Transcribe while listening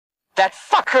That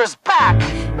fucker's back!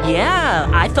 Yeah,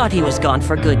 I thought he was gone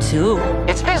for good too.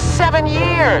 It's been 7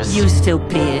 years! You still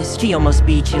pissed? He almost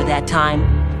beat you that time.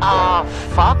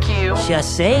 Fuck you.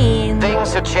 Just saying.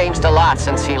 Things have changed a lot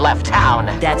since he left town.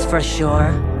 That's for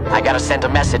sure. I gotta send a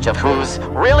message of who's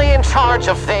really in charge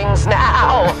of things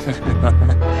now.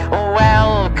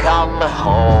 Welcome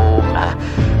home.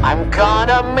 I'm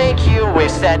gonna make you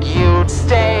wish that you'd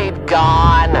stayed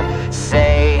gone.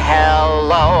 Say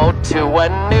hello to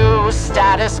a new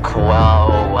status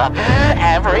quo.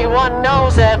 Everyone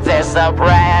knows that there's a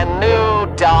brand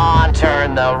new dawn.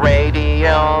 Turn the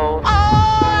radio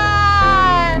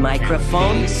on.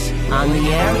 Microphones on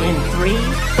the air in 3, 2.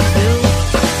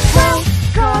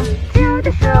 Welcome to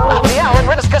the show. Oh yeah,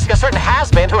 we're discussing a certain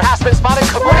has-been who has been spotted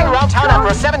cavorting around town after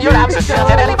a 7-year absence.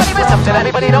 Did anybody miss him? Did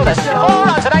anybody know this? More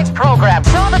on tonight's program.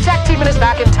 So the tech demon is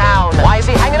back in town. Why is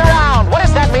he hanging around? What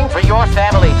does that mean for your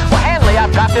family? Well, Hanley,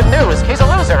 I've got good news. He's a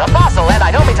loser, a fossil, and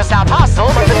I don't mean to sound hostile,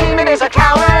 but the demon is a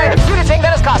coward. You can think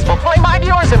that is gospel. Play my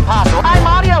viewers impossible. I'm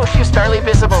audio. She's barely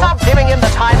visible. Stop giving him the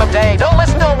time of day. Don't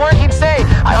listen to a word he'd say.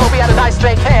 I hope he had a nice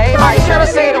vacay. I should have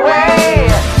stayed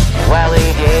away. Well,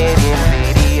 he did in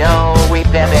video. We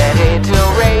pivoted to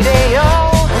radio.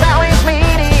 Now his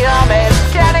medium is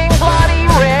getting bloody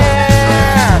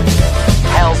rare.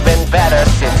 Hell's been better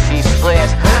since he split.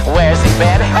 Where's he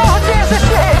been? Oh, there's a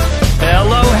shit.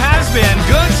 Hello, has been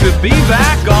good to be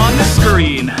back on the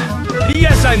screen.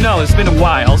 Yes, I know, it's been a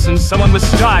while since someone with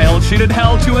style cheated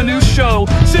hell to a new show.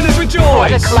 Sinners rejoice!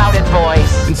 What a clouded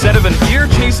voice. Instead of an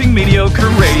ear-chasing mediocre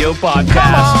radio podcast.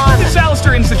 Come on! It's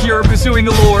Alistair insecure pursuing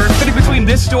the lure. Fitting between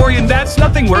this story and that's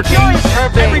nothing working.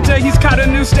 Every day he's caught a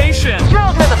new station.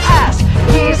 Drilled to the past.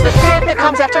 He's the shit that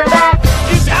comes after that.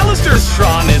 Is Alistair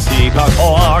strong? Is he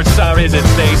horse? Or is it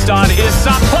based on his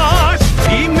support?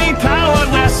 He me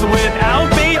powerless without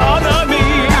the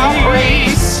enemy.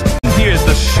 Outrace. Here's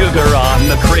the sugar on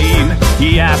the cream.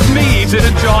 He asked me to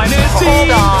join his team.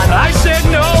 Hold on. I said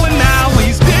no, and now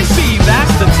he's busy.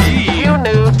 That's the team. You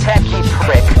new techie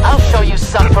prick. I'll show you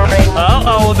suffering.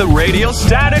 Uh-oh, the radio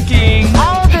staticking.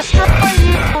 I'll destroy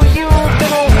you, you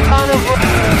little son of a...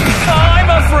 I'm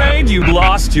afraid you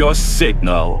lost your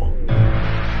signal.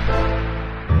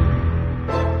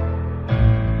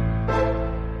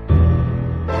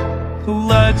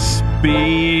 Let's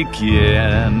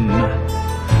begin.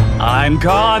 I'm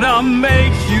gonna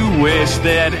make you wish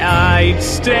that I'd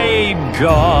stayed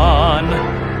gone.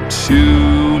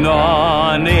 Tune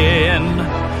on in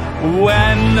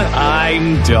when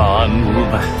I'm done.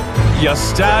 Your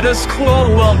status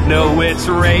quo won't know its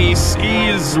race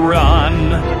is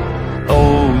run.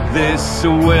 Oh, this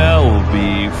will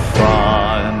be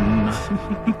fun.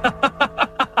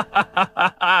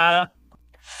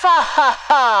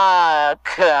 Fuck.